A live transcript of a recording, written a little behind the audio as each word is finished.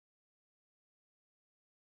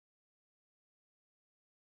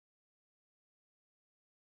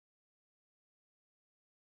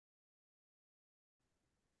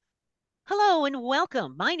Hello and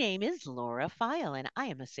welcome. My name is Laura File, and I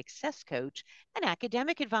am a success coach and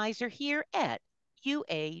academic advisor here at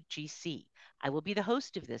UAGC. I will be the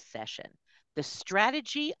host of this session. The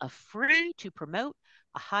strategy of free to promote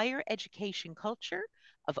a higher education culture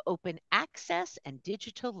of open access and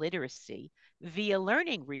digital literacy via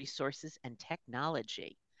learning resources and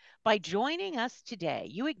technology. By joining us today,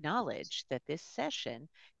 you acknowledge that this session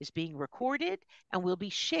is being recorded and will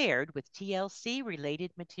be shared with TLC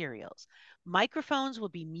related materials. Microphones will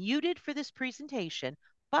be muted for this presentation,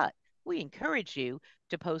 but we encourage you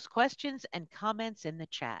to post questions and comments in the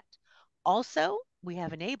chat. Also, we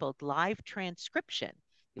have enabled live transcription.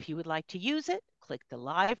 If you would like to use it, click the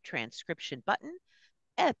live transcription button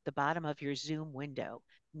at the bottom of your Zoom window.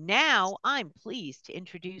 Now, I'm pleased to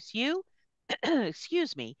introduce you,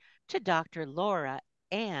 excuse me, to Dr. LauraAnn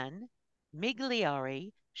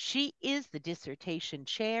Migliore. She is the dissertation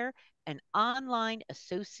chair and online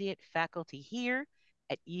associate faculty here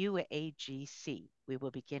at UAGC. We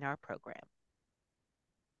will begin our program.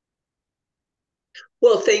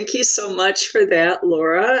 Well, thank you so much for that,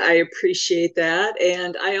 Laura. I appreciate that.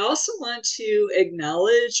 And I also want to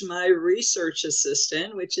acknowledge my research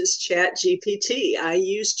assistant, which is ChatGPT. I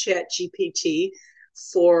use ChatGPT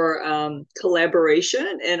for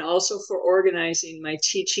collaboration and also for organizing my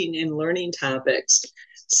teaching and learning topics.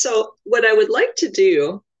 So what I would like to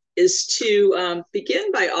do is to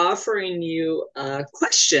begin by offering you a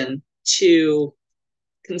question to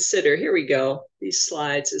consider. Here we go. These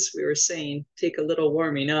slides, as we were saying, take a little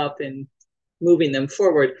warming up and moving them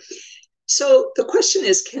forward. So the question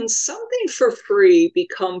is, can something for free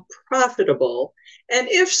become profitable? And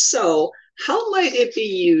if so, how might it be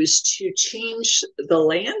used to change the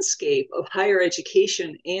landscape of higher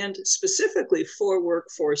education and specifically for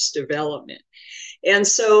workforce development? And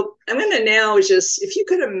so I'm going to now just, if you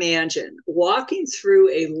could imagine walking through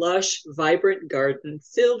a lush, vibrant garden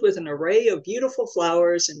filled with an array of beautiful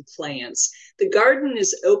flowers and plants. The garden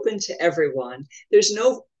is open to everyone. There's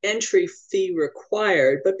no entry fee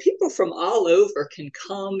required, but people from all over can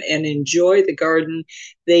come and enjoy the garden.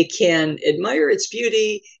 They can admire its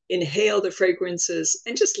beauty, inhale the fragrances,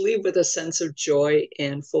 and just leave with a sense of joy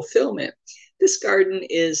and fulfillment. This garden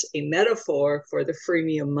is a metaphor for the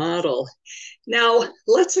freemium model. Now,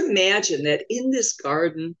 let's imagine that in this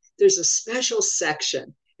garden, there's a special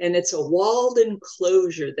section, and it's a walled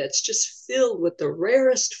enclosure that's just filled with the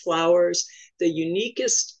rarest flowers, the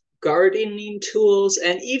uniquest gardening tools,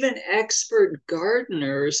 and even expert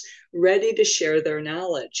gardeners ready to share their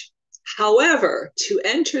knowledge. However, to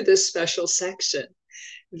enter this special section,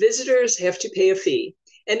 visitors have to pay a fee.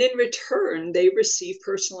 And in return, they receive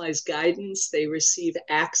personalized guidance, they receive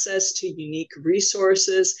access to unique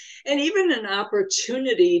resources, and even an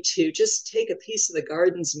opportunity to just take a piece of the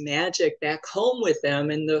garden's magic back home with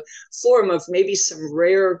them in the form of maybe some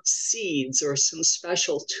rare seeds or some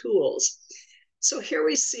special tools. So here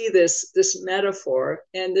we see this metaphor,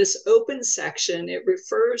 and this open section, it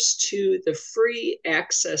refers to the free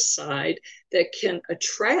access side that can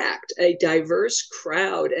attract a diverse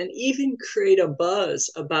crowd and even create a buzz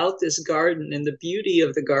about this garden and the beauty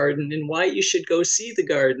of the garden and why you should go see the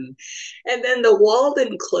garden. And then the walled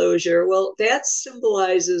enclosure, well, that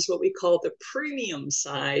symbolizes what we call the premium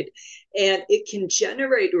side, and it can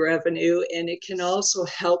generate revenue, and it can also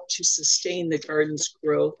help to sustain the garden's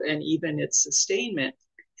growth and even its sustainment.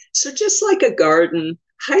 So just like a garden,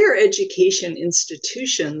 higher education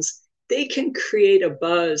institutions, they can create a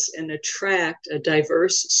buzz and attract a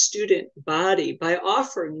diverse student body by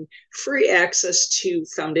offering free access to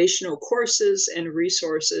foundational courses and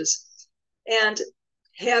resources, and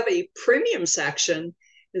have a premium section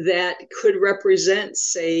that could represent,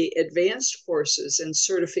 say, advanced courses and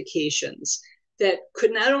certifications that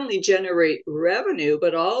could not only generate revenue,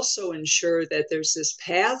 but also ensure that there's this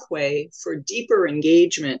pathway for deeper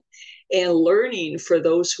engagement and learning for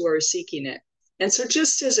those who are seeking it. And so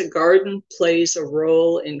just as a garden plays a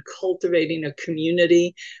role in cultivating a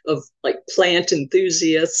community of like plant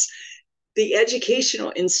enthusiasts, the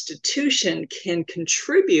educational institution can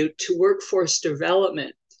contribute to workforce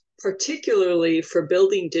development, particularly for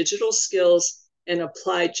building digital skills and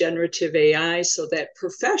apply generative AI so that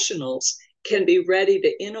professionals can be ready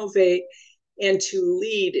to innovate and to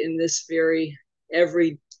lead in this very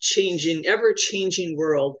ever-changing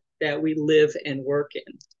world that we live and work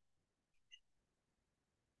in.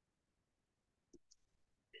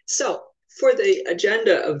 So for the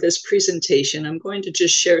agenda of this presentation, I'm going to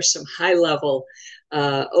just share some high-level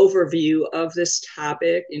overview of this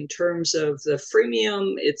topic in terms of the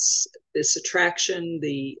freemium, this attraction,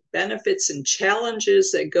 the benefits and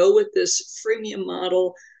challenges that go with this freemium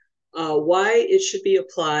model, why it should be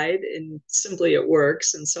applied, and simply it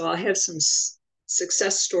works. And so I'll have some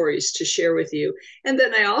success stories to share with you. And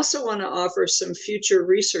then I also want to offer some future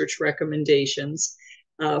research recommendations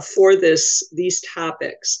for these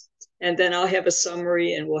topics. And then I'll have a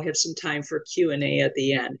summary, and we'll have some time for Q&A at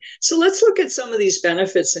the end. So let's look at some of these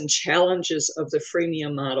benefits and challenges of the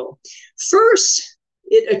freemium model. First,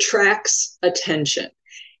 it attracts attention.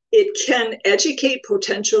 It can educate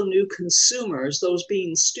potential new consumers, those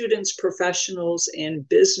being students, professionals, and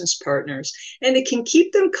business partners, and it can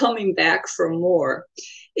keep them coming back for more.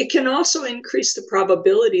 It can also increase the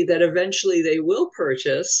probability that eventually they will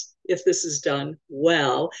purchase if this is done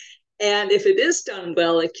well. And if it is done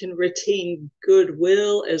well, it can retain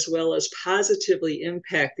goodwill as well as positively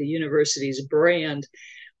impact the university's brand,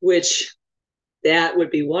 which that would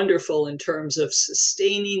be wonderful in terms of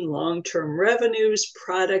sustaining long-term revenues,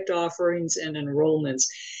 product offerings, and enrollments.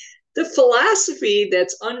 The philosophy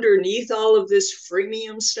that's underneath all of this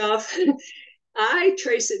freemium stuff, I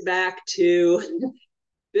trace it back to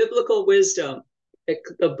biblical wisdom.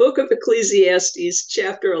 The book of Ecclesiastes,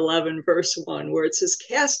 chapter 11, verse 1, where it says,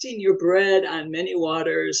 casting your bread on many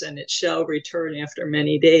waters, and it shall return after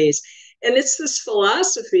many days. And it's this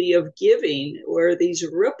philosophy of giving where these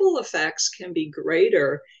ripple effects can be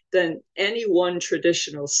greater than any one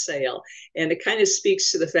traditional sale. And it kind of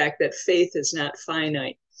speaks to the fact that faith is not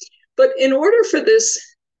finite. But in order for this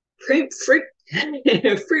freemium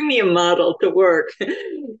model to work,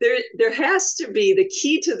 there has to be, the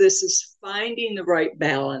key to this is finding the right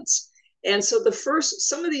balance. And so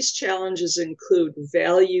some of these challenges include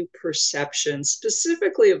value perception,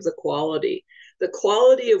 specifically of the quality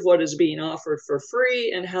of what is being offered for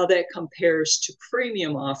free and how that compares to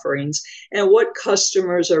premium offerings and what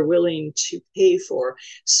customers are willing to pay for.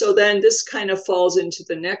 So then this kind of falls into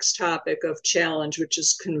the next topic of challenge, which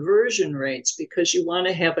is conversion rates, because you want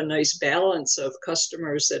to have a nice balance of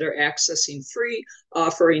customers that are accessing free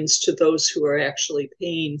offerings to those who are actually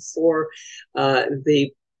paying for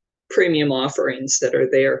the premium offerings that are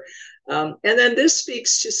there. And then this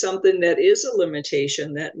speaks to something that is a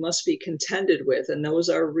limitation that must be contended with, and those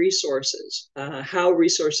are resources, how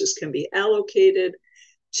resources can be allocated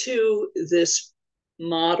to this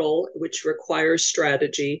model, which requires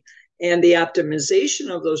strategy, and the optimization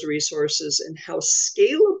of those resources and how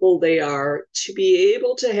scalable they are to be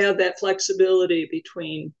able to have that flexibility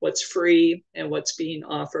between what's free and what's being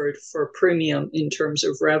offered for premium in terms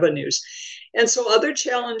of revenues. And so other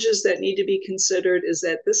challenges that need to be considered is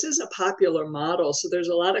that this is a popular model. So there's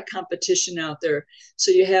a lot of competition out there. So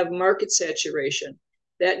you have market saturation.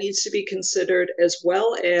 That needs to be considered, as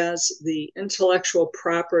well as the intellectual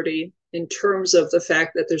property in terms of the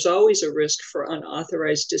fact that there's always a risk for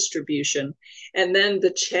unauthorized distribution. And then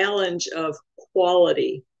the challenge of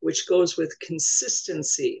quality, which goes with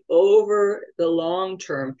consistency over the long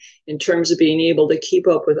term in terms of being able to keep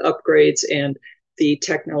up with upgrades and the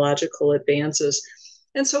technological advances.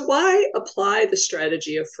 And so why apply the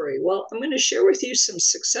strategy of free? Well, I'm going to share with you some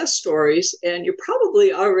success stories, and you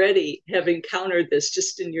probably already have encountered this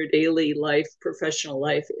just in your daily life, professional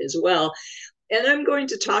life as well. And I'm going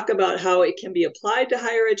to talk about how it can be applied to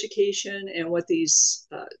higher education and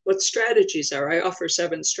what strategies are. I offer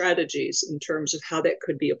 7 strategies in terms of how that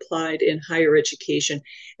could be applied in higher education,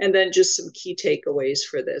 and then just some key takeaways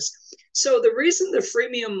for this. So the reason the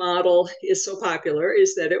freemium model is so popular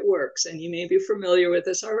is that it works, and you may be familiar with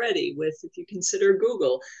this already. If you consider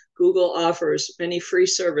Google offers many free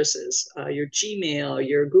services, your Gmail,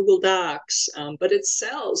 your Google Docs, but it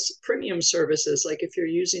sells premium services, like if you're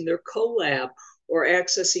using their CoLab or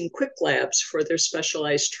accessing Quick Labs for their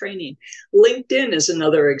specialized training. LinkedIn is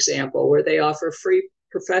another example where they offer free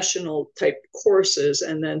professional type courses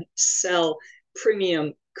and then sell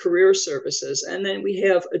premium career services. And then we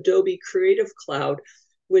have Adobe Creative Cloud,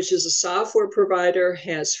 which is a software provider,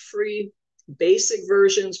 has free basic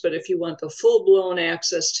versions, but if you want the full-blown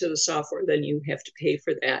access to the software, then you have to pay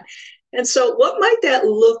for that. And so what might that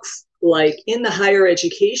look like in the higher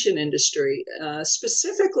education industry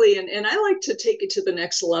specifically? And I like to take it to the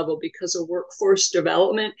next level because of workforce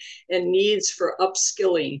development and needs for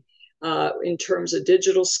upskilling in terms of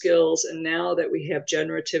digital skills, and now that we have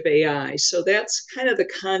generative AI. So that's kind of the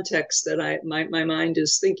context that my mind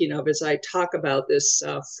is thinking of as I talk about this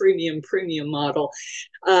freemium premium model.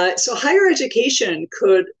 So higher education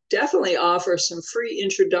could definitely offer some free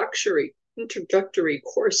introductory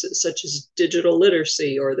courses such as digital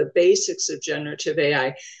literacy or the basics of generative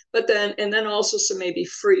AI, and then also some maybe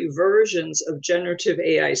free versions of generative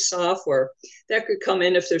AI software that could come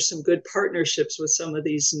in if there's some good partnerships with some of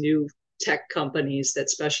these new tech companies that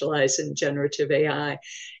specialize in generative AI.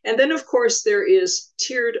 And then, of course, there is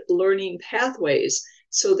tiered learning pathways.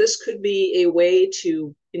 So this could be a way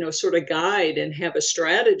to, sort of guide and have a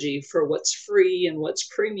strategy for what's free and what's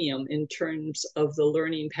premium in terms of the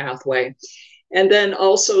learning pathway. And then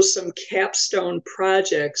also some capstone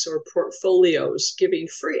projects or portfolios giving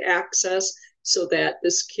free access so that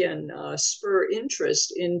this can spur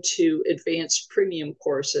interest into advanced premium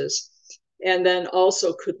courses. And then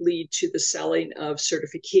also could lead to the selling of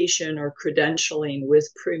certification or credentialing with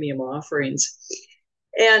premium offerings.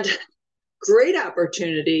 And great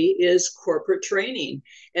opportunity is corporate training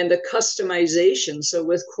and the customization. So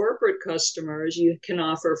with corporate customers, you can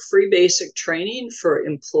offer free basic training for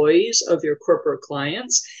employees of your corporate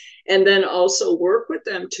clients, and then also work with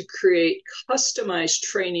them to create customized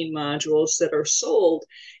training modules that are sold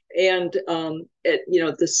and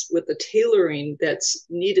this with the tailoring that's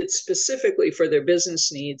needed specifically for their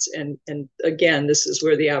business needs. And again, this is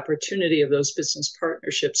where the opportunity of those business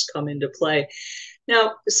partnerships come into play.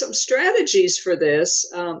 Now, some strategies for this,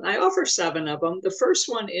 I offer 7 of them. The first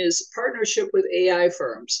one is partnership with AI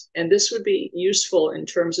firms, and this would be useful in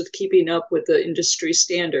terms of keeping up with the industry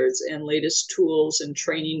standards and latest tools and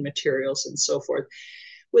training materials and so forth,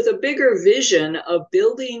 with a bigger vision of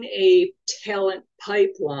building a talent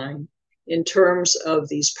pipeline in terms of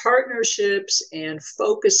these partnerships and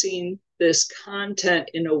focusing this content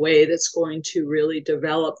in a way that's going to really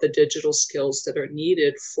develop the digital skills that are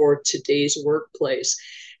needed for today's workplace,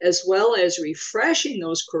 as well as refreshing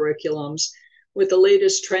those curriculums with the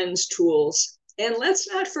latest trends, tools, and let's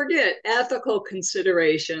not forget ethical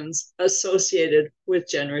considerations associated with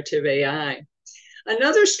generative AI.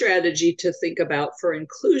 Another strategy to think about for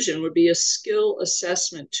inclusion would be a skill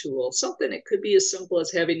assessment tool, something that could be as simple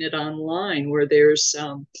as having it online where there's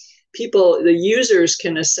the users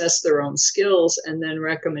can assess their own skills and then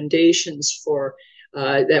recommendations for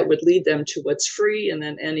that would lead them to what's free and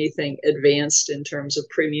then anything advanced in terms of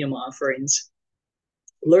premium offerings.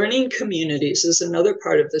 Learning communities is another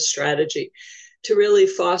part of the strategy to really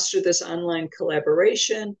foster this online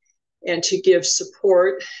collaboration and to give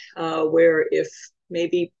support where if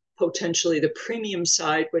maybe potentially the premium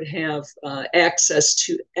side would have access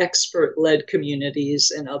to expert-led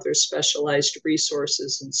communities and other specialized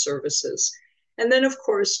resources and services. And then, of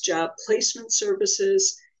course, job placement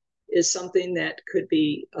services is something that could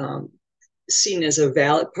be seen as a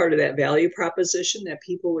valid part of that value proposition that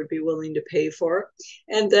people would be willing to pay for.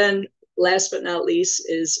 And then last but not least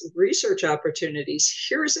is research opportunities.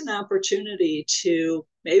 Here's an opportunity to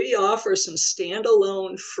maybe offer some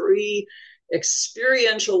standalone free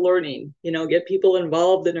experiential learning, get people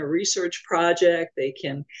involved in a research project. They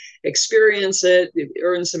can experience it,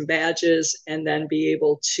 earn some badges, and then be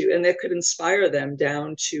able to, and that could inspire them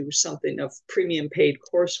down to something of premium paid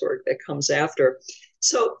coursework that comes after.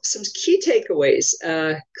 So some key takeaways,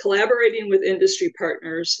 collaborating with industry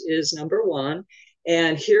partners is number 1.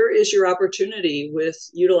 And here is your opportunity with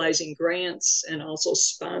utilizing grants and also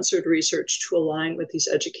sponsored research to align with these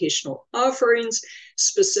educational offerings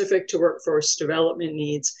specific to workforce development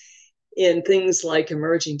needs in things like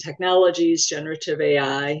emerging technologies, generative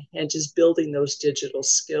AI, and just building those digital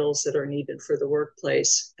skills that are needed for the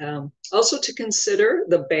workplace. Also to consider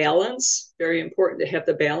the balance, very important to have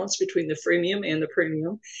the balance between the freemium and the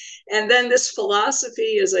premium. And then this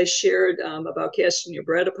philosophy, as I shared about casting your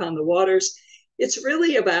bread upon the waters, it's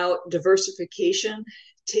really about diversification,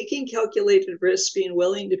 taking calculated risks, being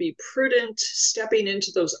willing to be prudent, stepping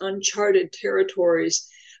into those uncharted territories,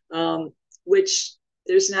 which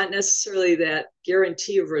there's not necessarily that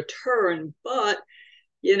guarantee of return, but,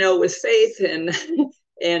 with faith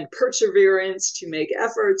and perseverance to make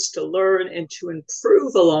efforts to learn and to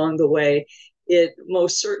improve along the way, it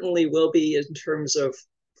most certainly will be in terms of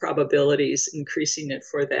probabilities, increasing it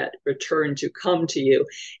for that return to come to you.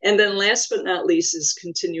 And then last but not least is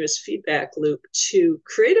continuous feedback loop to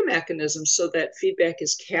create a mechanism so that feedback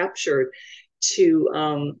is captured to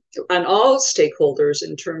on all stakeholders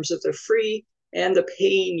in terms of the free and the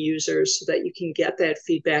paying users so that you can get that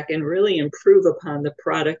feedback and really improve upon the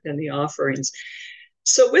product and the offerings.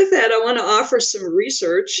 So with that, I want to offer some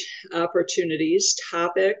research opportunities,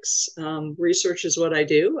 topics. Research is what I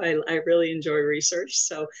do. I really enjoy research.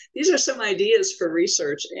 So these are some ideas for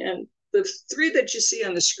research. And the 3 that you see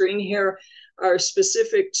on the screen here are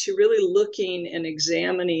specific to really looking and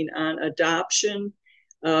examining on adoption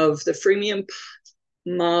of the freemium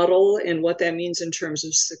model and what that means in terms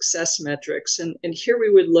of success metrics. And here we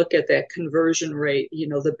would look at that conversion rate,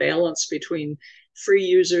 the balance between free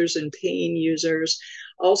users and paying users.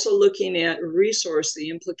 Also looking at resource, the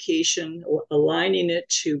implication, aligning it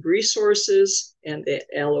to resources and the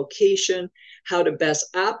allocation, how to best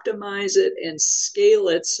optimize it and scale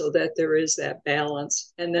it so that there is that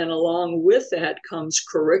balance. And then along with that comes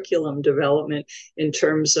curriculum development in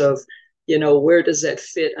terms of, where does that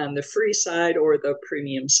fit on the free side or the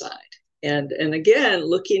premium side? And again,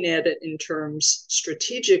 looking at it in terms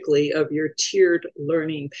strategically of your tiered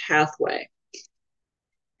learning pathway.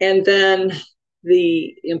 And then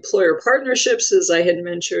the employer partnerships, as I had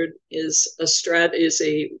mentioned, is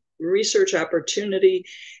a research opportunity.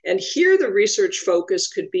 And here the research focus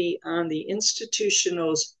could be on the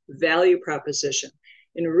institutional's value proposition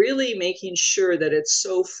and really making sure that it's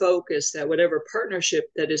so focused that whatever partnership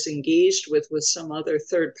that is engaged with some other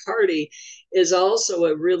third party is also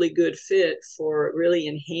a really good fit for really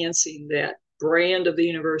enhancing that brand of the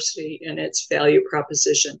university and its value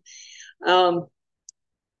proposition.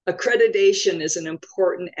 Accreditation is an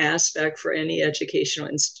important aspect for any educational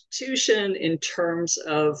institution in terms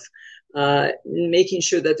of making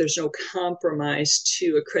sure that there's no compromise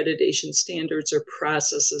to accreditation standards or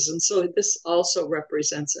processes. And so this also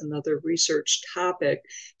represents another research topic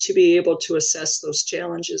to be able to assess those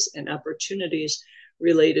challenges and opportunities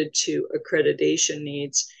related to accreditation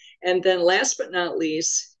needs. And then last but not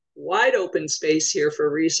least, wide open space here for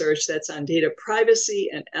research that's on data privacy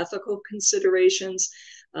and ethical considerations.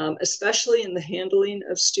 Especially in the handling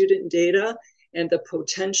of student data and the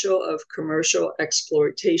potential of commercial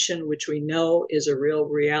exploitation, which we know is a real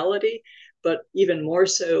reality, but even more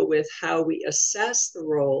so with how we assess the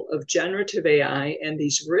role of generative AI and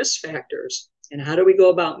these risk factors, and how do we go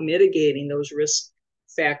about mitigating those risk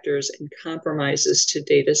factors and compromises to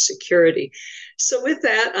data security. So with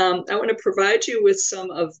that, I want to provide you with some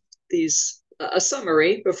of these, a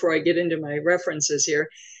summary before I get into my references here.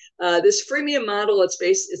 This freemium model,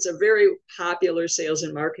 it's a very popular sales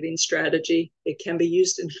and marketing strategy. It can be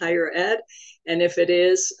used in higher ed. And if it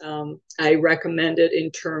is, I recommend it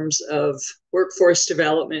in terms of workforce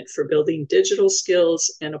development for building digital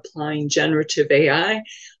skills and applying generative AI,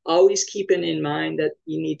 always keeping in mind that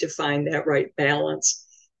you need to find that right balance.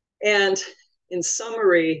 And in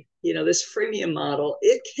summary, this freemium model,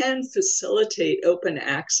 it can facilitate open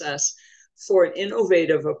access for an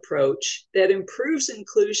innovative approach that improves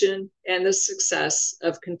inclusion and the success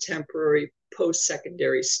of contemporary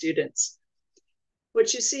post-secondary students.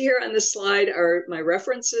 What you see here on the slide are my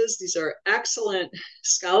references. These are excellent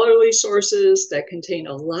scholarly sources that contain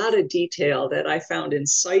a lot of detail that I found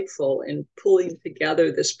insightful in pulling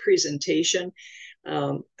together this presentation.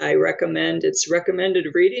 It's recommended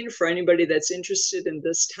reading for anybody that's interested in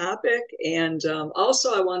this topic. And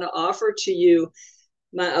also I want to offer to you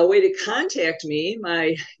a way to contact me,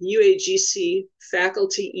 my UAGC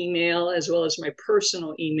faculty email, as well as my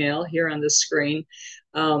personal email here on the screen.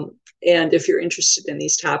 And if you're interested in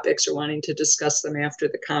these topics or wanting to discuss them after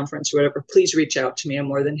the conference or whatever, please reach out to me. I'm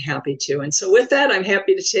more than happy to. And so with that, I'm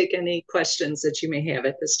happy to take any questions that you may have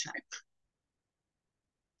at this time.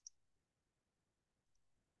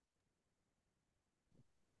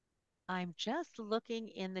 I'm just looking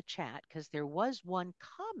in the chat because there was one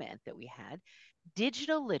comment that we had.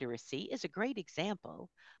 Digital literacy is a great example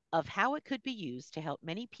of how it could be used to help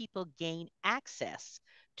many people gain access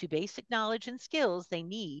to basic knowledge and skills they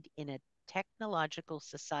need in a technological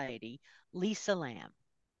society. Lisa Lamb.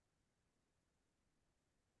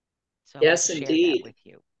 So I want Yes, to share that indeed. with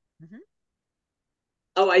you. Mm-hmm.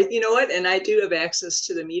 Oh, you know what? And I do have access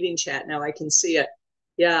to the meeting chat now. I can see it.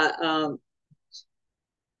 Yeah,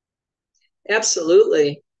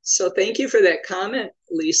 absolutely. So thank you for that comment,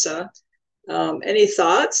 Lisa. Any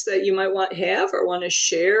thoughts that you might have or want to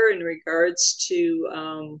share in regards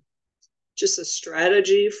to just a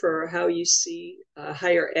strategy for how you see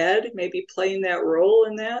higher ed maybe playing that role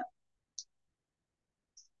in that?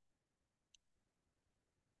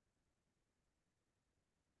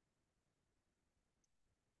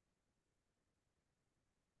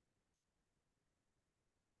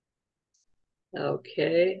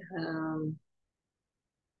 Okay.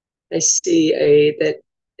 I see that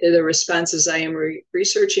the response is I am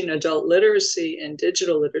researching adult literacy and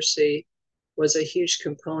digital literacy was a huge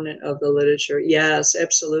component of the literature. Yes,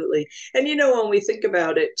 absolutely. And when we think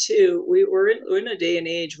about it too, we're in a day and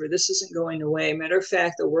age where this isn't going away. Matter of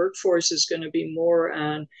fact, the workforce is going to be more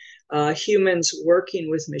on humans working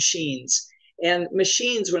with machines. And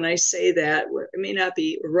machines, when I say that, it may not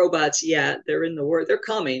be robots yet. They're in the word, they're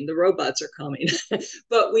coming, the robots are coming.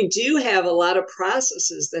 But we do have a lot of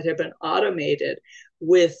processes that have been automated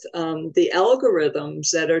with the algorithms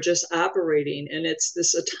that are just operating. And it's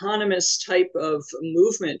this autonomous type of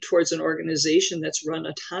movement towards an organization that's run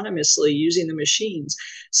autonomously using the machines.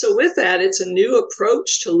 So, with that, it's a new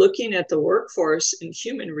approach to looking at the workforce and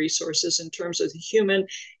human resources in terms of the human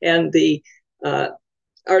and the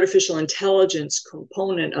artificial intelligence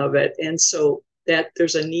component of it. And so that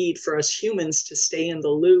there's a need for us humans to stay in the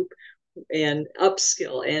loop and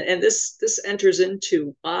upskill. And this enters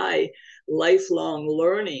into why lifelong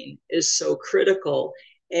learning is so critical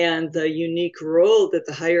and the unique role that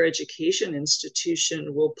the higher education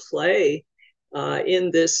institution will play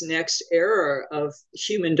in this next era of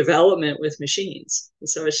human development with machines. And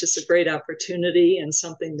so it's just a great opportunity and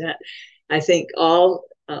something that I think all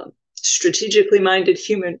strategically minded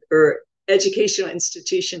human or educational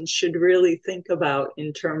institutions should really think about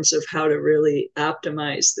in terms of how to really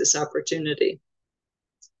optimize this opportunity.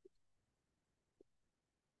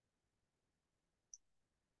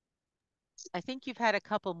 I think you've had a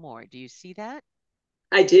couple more. Do you see that?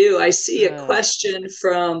 I do. I see a Good. question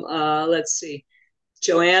from, let's see,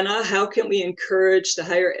 Joanna. How can we encourage the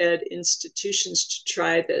higher ed institutions to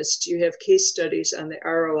try this? Do you have case studies on the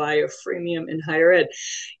ROI of freemium in higher ed?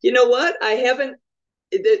 You know what? I haven't.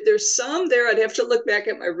 There's some there. I'd have to look back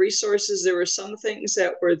at my resources. There were some things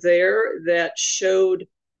that were there that showed,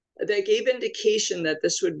 that gave indication that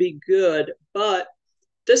this would be good, but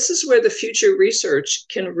this is where the future research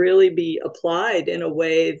can really be applied in a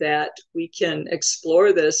way that we can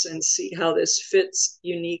explore this and see how this fits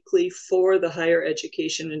uniquely for the higher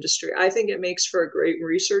education industry. I think it makes for a great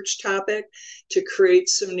research topic to create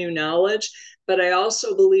some new knowledge, but I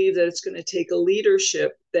also believe that it's going to take a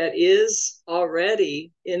leadership that is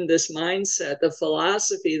already in this mindset, the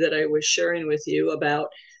philosophy that I was sharing with you about,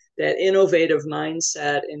 that innovative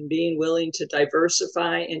mindset and being willing to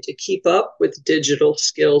diversify and to keep up with digital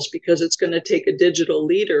skills, because it's going to take a digital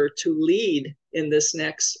leader to lead in this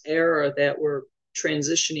next era that we're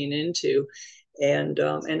transitioning into. And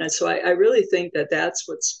so I really think that that's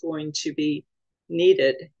what's going to be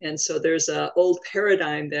needed. And so there's an old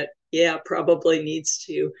paradigm that, yeah, probably needs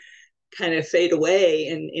to kind of fade away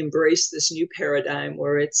and embrace this new paradigm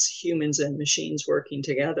where it's humans and machines working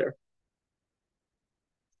together.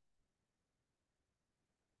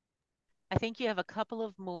 I think you have a couple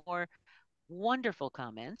of more wonderful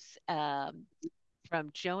comments from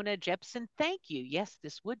Jonah Jepson. Thank you. Yes,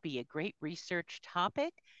 this would be a great research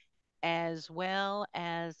topic, as well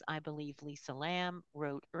as I believe Lisa Lamb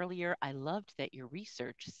wrote earlier. I loved that your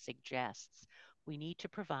research suggests we need to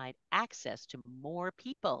provide access to more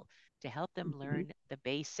people to help them Mm-hmm. learn the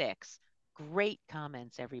basics. Great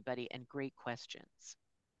comments, everybody, and great questions.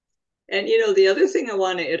 And the other thing I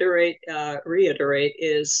want to reiterate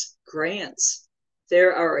is grants.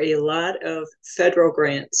 There are a lot of federal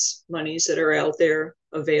grants, monies that are out there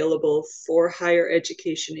available for higher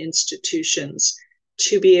education institutions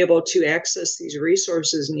to be able to access these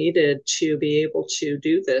resources needed to be able to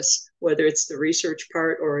do this, whether it's the research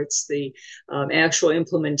part or it's the actual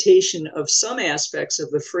implementation of some aspects of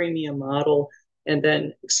the freemium model, and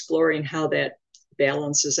then exploring how that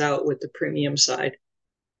balances out with the premium side.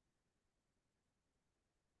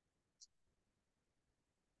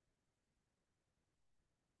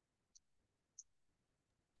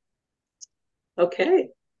 Okay.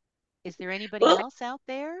 Is there anybody Well, else out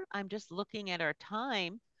there? I'm just looking at our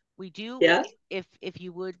time. We do, yeah. if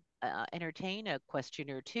you would entertain a question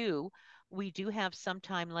or two, we do have some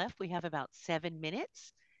time left. We have about 7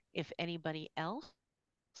 minutes. If anybody else,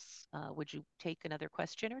 would you take another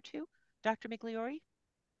question or two, Dr. Migliore?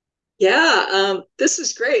 Yeah, this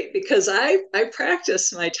is great because I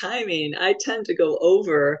practice my timing. I tend to go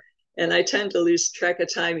over and I tend to lose track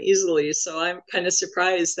of time easily. So I'm kind of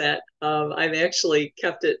surprised that I've actually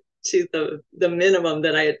kept it to the minimum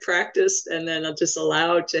that I had practiced, and then I'm just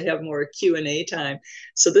allowed to have more Q&A time.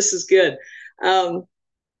 So this is good. Um,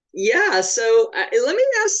 yeah, so let me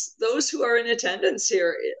ask those who are in attendance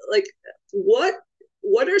here, like, what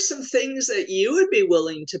what are some things that you would be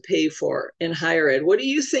willing to pay for in higher ed? What do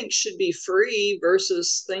you think should be free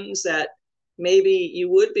versus things that maybe you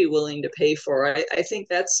would be willing to pay for? I think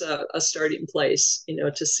that's a starting place,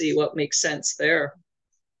 to see what makes sense there.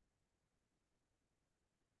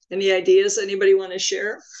 Any ideas anybody want to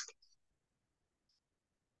share?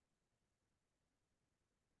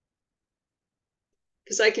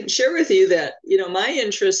 Because I can share with you that, my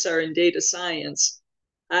interests are in data science.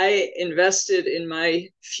 I invested in my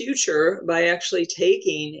future by actually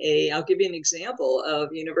I'll give you an example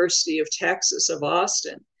of University of Texas of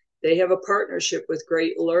Austin. They have a partnership with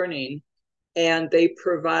Great Learning, and they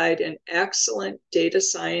provide an excellent data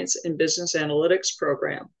science and business analytics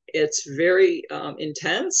program. It's very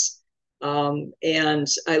intense, and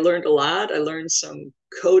I learned a lot. I learned some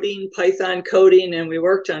coding, Python coding, and we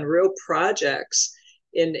worked on real projects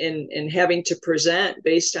in having to present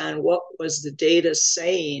based on what was the data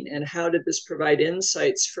saying and how did this provide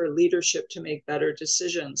insights for leadership to make better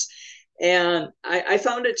decisions. And I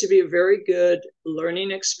found it to be a very good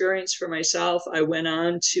learning experience for myself. I went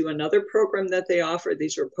on to another program that they offered.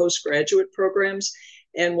 These were postgraduate programs,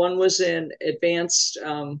 and one was in advanced,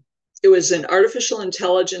 it was in artificial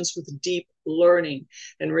intelligence with deep learning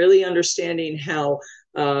and really understanding how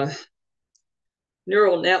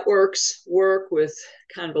neural networks work with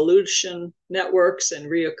convolution networks and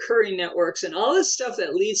reoccurring networks and all this stuff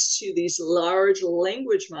that leads to these large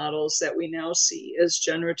language models that we now see as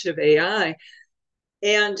generative AI.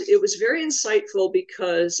 And it was very insightful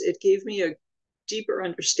because it gave me a deeper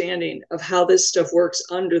understanding of how this stuff works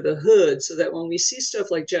under the hood, so that when we see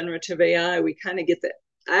stuff like generative AI, we kind of get that.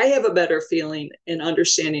 I have a better feeling and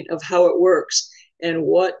understanding of how it works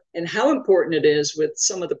and how important it is with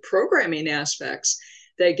some of the programming aspects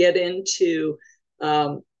that get into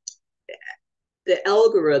the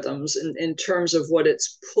algorithms in terms of what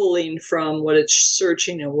it's pulling from, what it's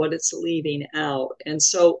searching, and what it's leaving out. And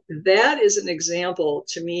so that is an example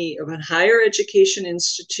to me of a higher education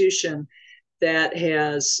institution that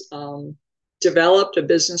has developed a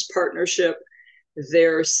business partnership.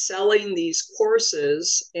 They're selling these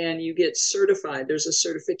courses and you get certified. There's a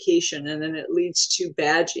certification, and then it leads to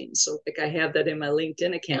badging. So like I have that in my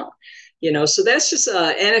LinkedIn account, so that's just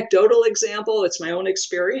an anecdotal example. It's my own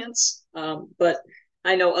experience. But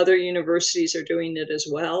I know other universities are doing it as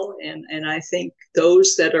well. And I think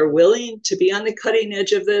those that are willing to be on the cutting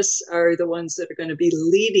edge of this are the ones that are going to be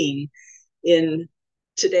leading in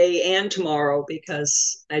today and tomorrow,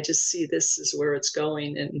 because I just see this is where it's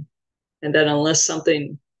going. And then unless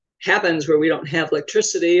something happens where we don't have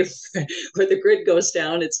electricity, where the grid goes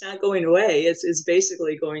down, it's not going away. It's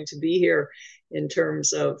basically going to be here in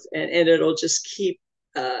terms of, and it'll just keep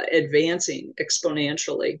advancing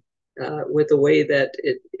exponentially with the way that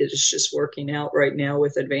it is just working out right now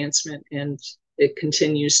with advancement. And it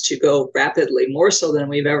continues to go rapidly, more so than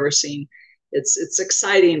we've ever seen. It's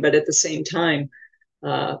exciting, but at the same time,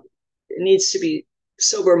 it needs to be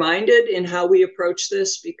sober-minded in how we approach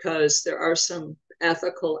this, because there are some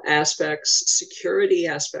ethical aspects, security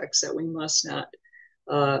aspects that we must not,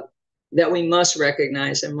 that we must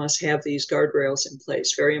recognize and must have these guardrails in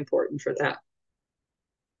place. Very important for that.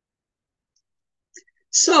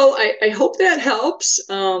 So I hope that helps.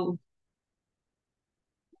 I'm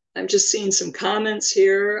just seeing some comments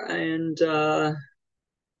here, and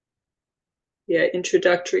yeah,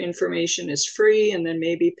 introductory information is free, and then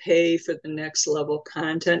maybe pay for the next level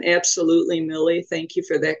content. Absolutely, Millie. Thank you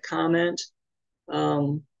for that comment.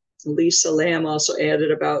 Lisa Lamb also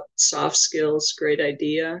added about soft skills. Great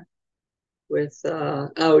idea. With,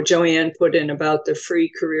 Joanne put in about the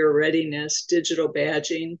free career readiness, digital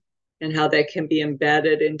badging, and how that can be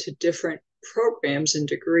embedded into different programs and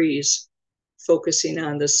degrees, focusing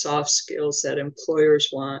on the soft skills that employers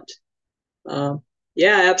want.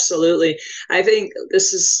 Yeah, absolutely. I think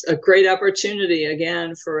this is a great opportunity,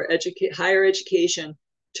 again, for higher education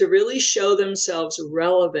to really show themselves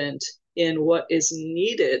relevant in what is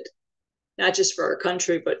needed, not just for our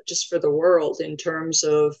country, but just for the world, in terms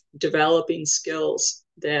of developing skills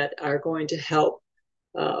that are going to help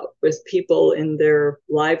with people in their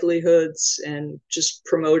livelihoods, and just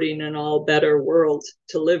promoting an all better world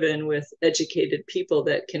to live in with educated people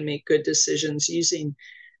that can make good decisions using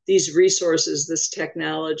these resources, this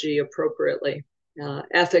technology appropriately.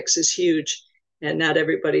 Ethics is huge, and not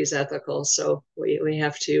everybody's ethical. So we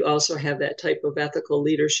have to also have that type of ethical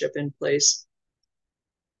leadership in place.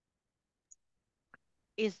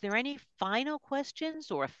 Is there any final questions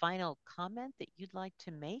or a final comment that you'd like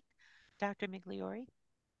to make, Dr. Migliore?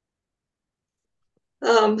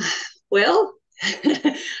 Well,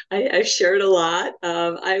 I've shared a lot.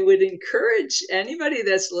 I would encourage anybody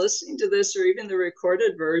that's listening to this, or even the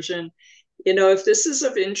recorded version, if this is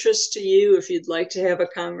of interest to you, if you'd like to have a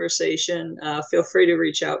conversation, feel free to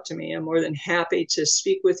reach out to me. I'm more than happy to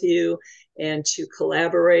speak with you and to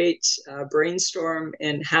collaborate, brainstorm,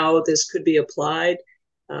 and how this could be applied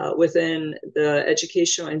within the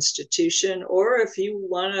educational institution. Or if you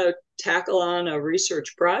want to tackle on a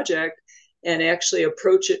research project, and actually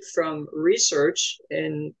approach it from research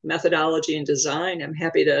and methodology and design, I'm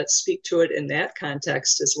happy to speak to it in that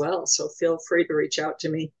context as well. So feel free to reach out to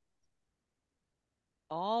me.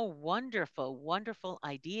 Oh, wonderful, wonderful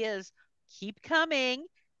ideas. Keep coming.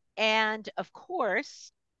 And of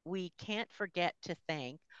course, we can't forget to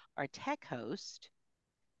thank our tech host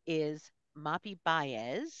is Mapi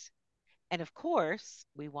Baez. And of course,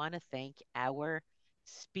 we want to thank our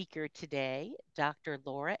speaker today, Dr.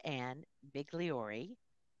 LauraAnn Migliore.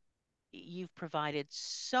 You've provided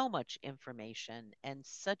so much information and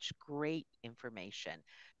such great information.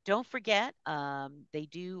 Don't forget, they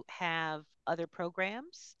do have other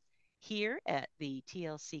programs here at the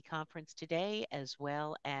TLC conference today, as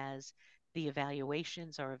well as the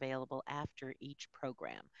evaluations are available after each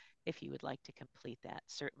program. If you would like to complete that,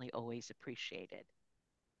 certainly always appreciated.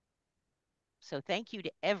 So thank you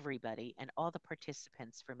to everybody and all the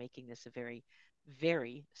participants for making this a very,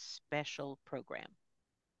 very special program.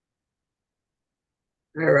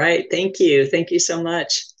 All right. Thank you. Thank you so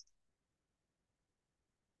much.